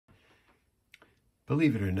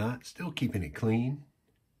Believe it or not, still keeping it clean.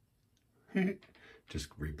 Just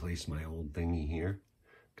replaced my old thingy here.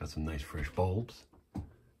 Got some nice fresh bulbs.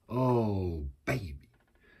 Oh, baby.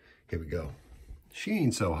 Here we go. She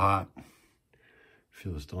Ain't So Hot.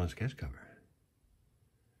 Feel the Stolen sketch cover.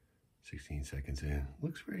 16 seconds in.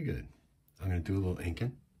 Looks pretty good. I'm going to do a little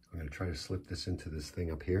inking. I'm going to try to slip this into this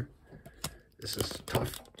thing up here. This is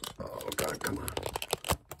tough. Oh, God, come on.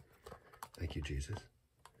 Thank you, Jesus.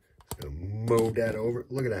 Just going to move that over.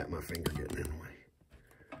 Look at that, my finger getting in the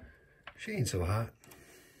way. She ain't so hot.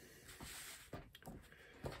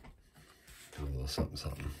 Do a little something,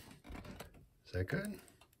 something. Is that good?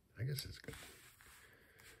 I guess it's good.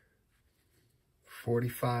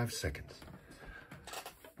 45 seconds.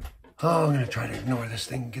 Oh, I'm going to try to ignore this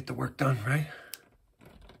thing and get the work done, right?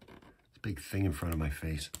 It's a big thing in front of my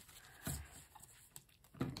face.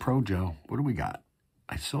 Pro Joe, what do we got?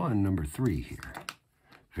 I saw a number 3 here.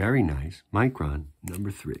 Very nice. Micron, number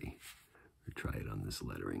 3. We'll try it on this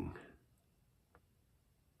lettering.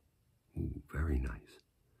 Ooh, very nice.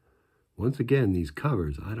 Once again, these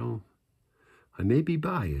covers, I may be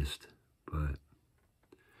biased, but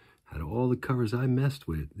out of all the covers I messed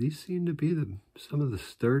with, these seem to be some of the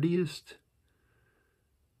sturdiest.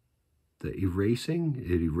 The erasing,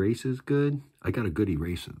 it erases good. I got a good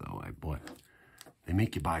eraser, though, I bought. They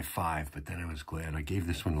make you buy 5, but then I was glad. I gave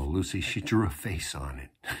this one to Lucy. She drew a face on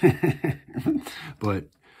it. But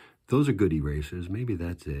those are good erasers. Maybe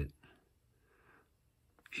that's it.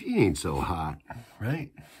 She ain't so hot,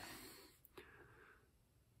 right?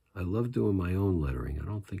 I love doing my own lettering. I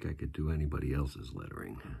don't think I could do anybody else's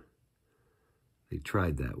lettering. They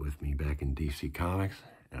tried that with me back in DC Comics,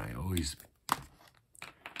 and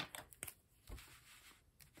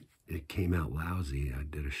it came out lousy. I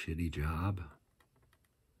did a shitty job,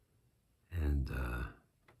 and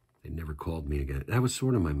they never called me again. That was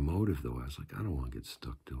sort of my motive, though. I was like, I don't want to get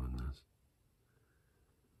stuck doing this.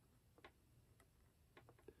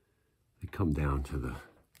 They come down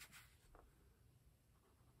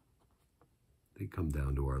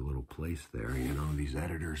to our little place there, you know. These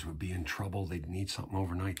editors would be in trouble. They'd need something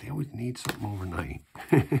overnight. They always need something overnight.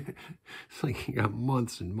 It's like you got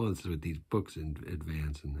months and months with these books in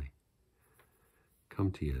advance, and they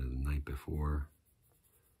come to you the night before.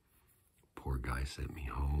 Poor guy sent me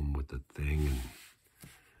home with the thing, and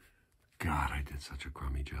God, I did such a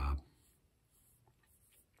crummy job.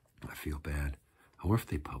 I feel bad. I wonder if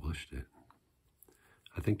they published it.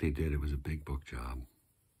 I think they did. It was a big book job.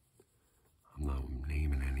 I'm not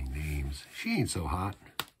naming any names. She ain't so hot.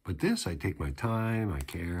 But this, I take my time. I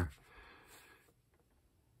care.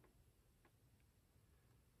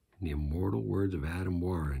 In the immortal words of Adam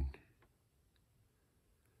Warren.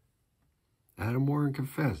 Adam Warren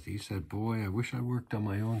confessed. He said, boy, I wish I worked on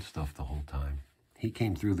my own stuff the whole time. He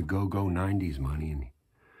came through the go-go 90s money, and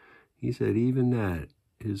he said even that,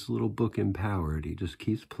 his little book Empowered, he just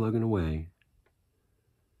keeps plugging away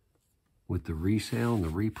with the resale and the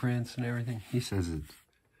reprints and everything. He says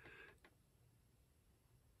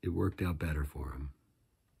it worked out better for him.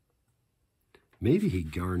 Maybe he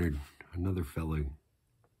garnered, another fellow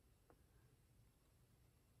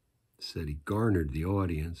said he garnered the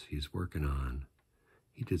audience he's working on.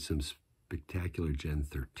 He did some spectacular Gen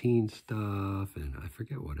 13 stuff, and I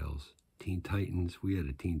forget what else. Teen Titans, we had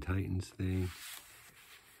a Teen Titans thing.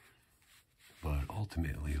 But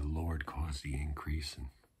ultimately, the Lord caused the increase, and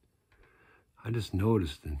I just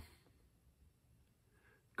noticed, and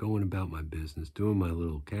going about my business, doing my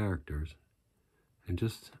little characters, and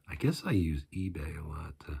just, I guess I use eBay a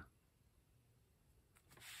lot to,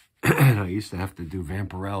 and I used to have to do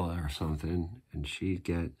Vampirella or something, and she'd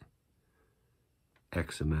get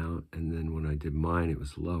X amount, and then when I did mine, it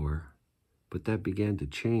was lower. But that began to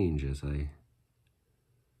change as I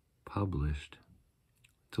published,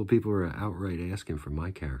 until people were outright asking for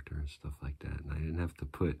my character and stuff like that, and I didn't have to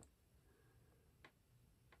put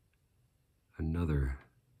another.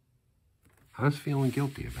 I was feeling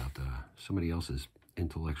guilty about somebody else's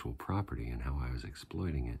intellectual property and how I was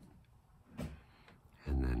exploiting it.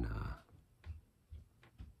 And then,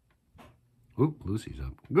 oop, Lucy's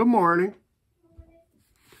up. Good morning.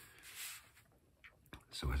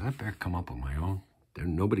 So I better come up with my own.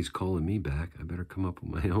 Nobody's calling me back. I better come up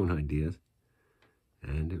with my own ideas.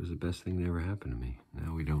 And it was the best thing that ever happened to me.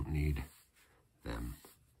 Now we don't need them.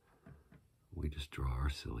 We just draw our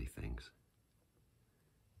silly things.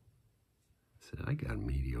 So I got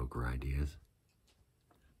mediocre ideas.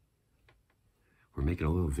 We're making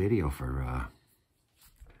a little video for,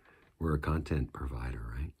 we're a content provider,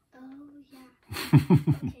 right? Oh, yeah.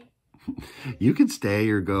 Okay. You can stay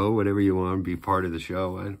or go, whatever you want, be part of the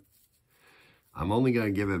show. I'm only going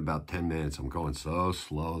to give it about 10 minutes. I'm going so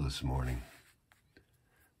slow this morning.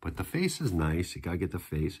 But the face is nice. You got to get the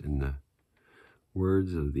face in the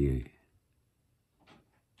words of the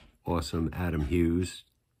awesome Adam Hughes.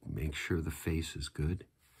 Make sure the face is good.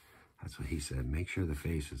 That's what he said. Make sure the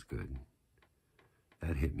face is good.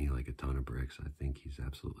 That hit me like a ton of bricks. I think he's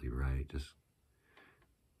absolutely right.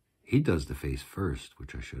 He does the face first,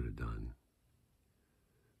 which I should have done.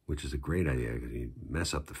 Which is a great idea, because you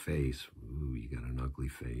mess up the face. Ooh, you got an ugly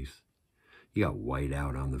face. You got white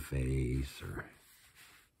out on the face, or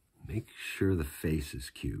make sure the face is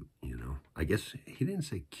cute, you know. I guess he didn't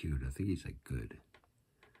say cute. I think he said good.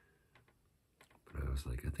 But I was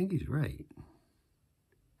like, I think he's right.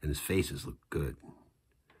 And his faces look good.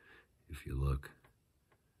 If you look.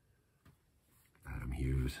 Adam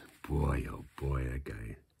Hughes. Boy, oh boy, that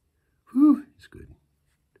guy. Whew, he's good.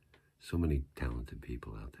 So many talented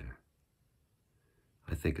people out there.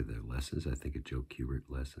 I think of their lessons. I think of Joe Kubert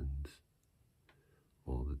lessons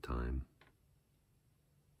all the time.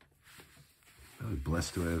 I was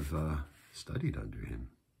blessed to have studied under him,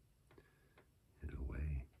 in a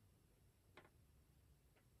way.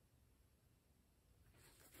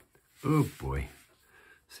 Oh, boy.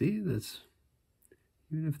 See, that's...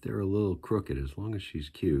 Even if they're a little crooked, as long as she's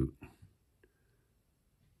cute.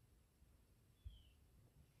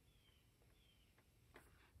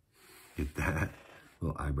 Get that?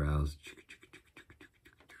 Little eyebrows.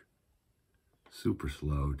 Super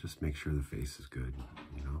slow. Just make sure the face is good,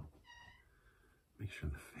 you know? Make sure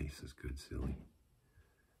the face is good, silly.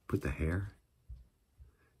 Put the hair.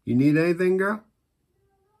 You need anything, girl?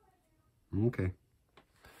 Okay.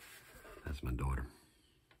 That's my daughter.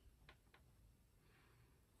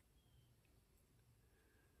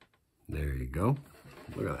 There you go.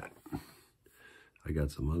 Look at that. I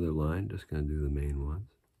got some other line. Just going to do the main ones.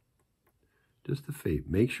 Just the face.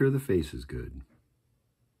 Make sure the face is good.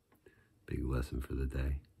 Big lesson for the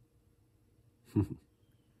day.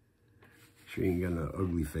 Sure you ain't got an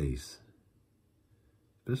ugly face.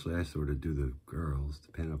 Especially I sort of do the girls,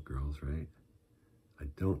 the pin-up girls, right? I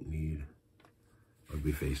don't need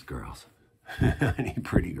ugly-faced girls. I need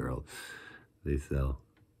pretty girls. They sell.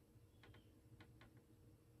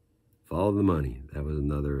 Follow the money. That was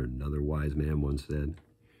another wise man once said.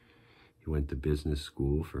 He went to business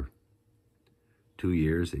school for 2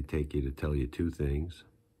 years. They take you to tell you two things.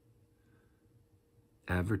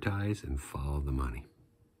 Advertise and follow the money.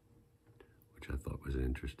 Which I thought was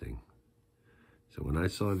interesting. So when I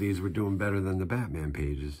saw these were doing better than the Batman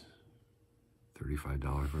pages,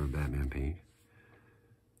 $35 for a Batman page,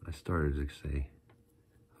 I started to say,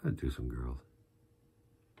 I'd do some girls.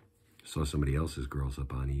 Saw somebody else's girls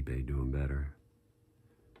up on eBay doing better.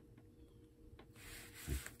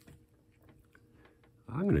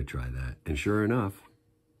 I'm going to try that. And sure enough,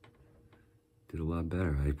 did a lot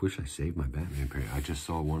better. I wish I saved my Batman pair. I just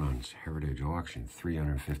saw one on Heritage Auction,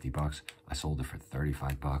 $350. I sold it for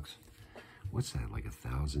 $35. What's that, like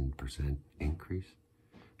 1,000% increase?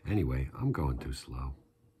 Anyway, I'm going too slow.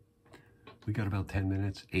 We got about 10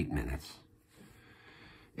 minutes, 8 minutes.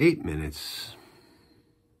 8 minutes.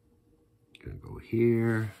 Gonna go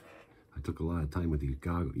here. I took a lot of time with these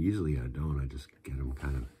goggles. Usually I don't. I just get them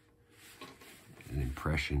kind of an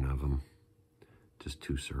impression of them. Just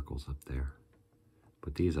 2 circles up there.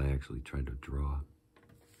 But these I actually tried to draw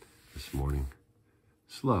this morning.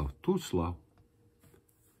 Slow, too slow.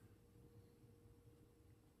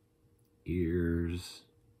 Ears.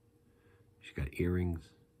 She got earrings.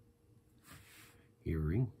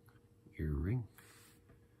 Earring. Earring.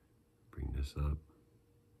 Bring this up.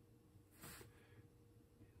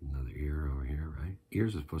 Another ear over here, right?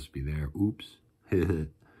 Ears are supposed to be there. Oops. We'll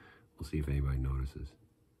see if anybody notices.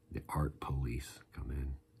 The art police come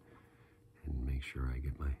in and make sure I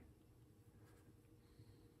get my...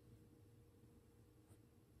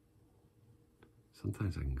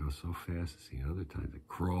 Sometimes I can go so fast to see. Other times I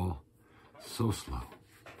crawl so slow.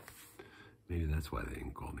 Maybe that's why they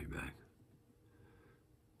didn't call me back.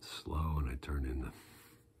 Slow, and I turn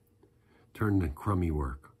the crummy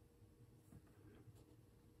work.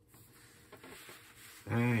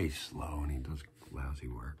 Hey, he's slow and he does lousy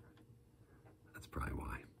work. That's probably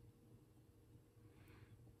why.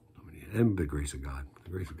 And the grace of God. The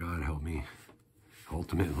grace of God helped me.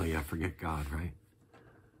 Ultimately, I forget God, right?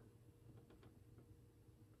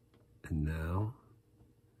 And now,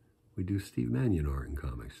 we do Steve Mannion art and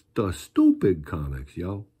comics. The stupid comics,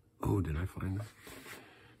 yo. Oh, did I find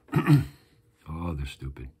them? Oh, they're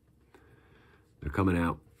stupid. They're coming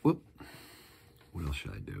out. Whoop. What else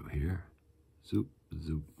should I do here? Zoop,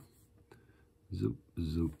 zoop. Zoop,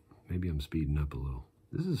 zoop. Maybe I'm speeding up a little.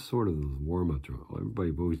 This is sort of the warm-up drawing.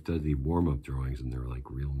 Everybody always does the warm-up drawings, and they're like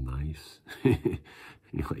real nice.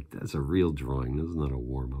 You're like, that's a real drawing. This is not a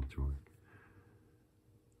warm-up drawing.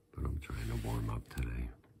 But I'm trying to warm up today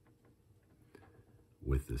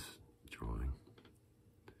with this drawing.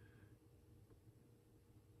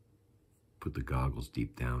 Put the goggles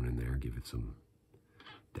deep down in there, give it some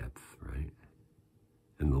depth, right?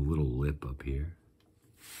 And the little lip up here,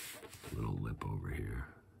 little lip over here,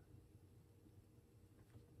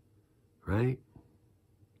 right?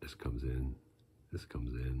 This comes in,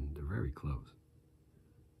 they're very close.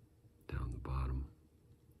 Down the bottom,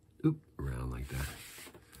 oop, around like that.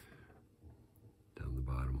 Down the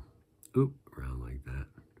bottom, oop, around like that.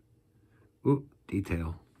 Oop,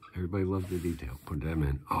 detail. Everybody loves the detail. Put them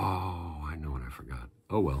in. Oh, I know what I forgot.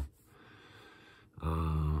 Oh, well.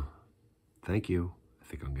 Thank you. I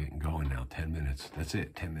think I'm getting going now. 10 minutes. That's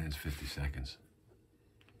it. 10 minutes, 50 seconds.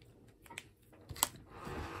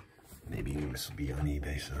 Maybe this will be on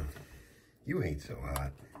eBay soon. You ain't so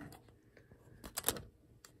hot.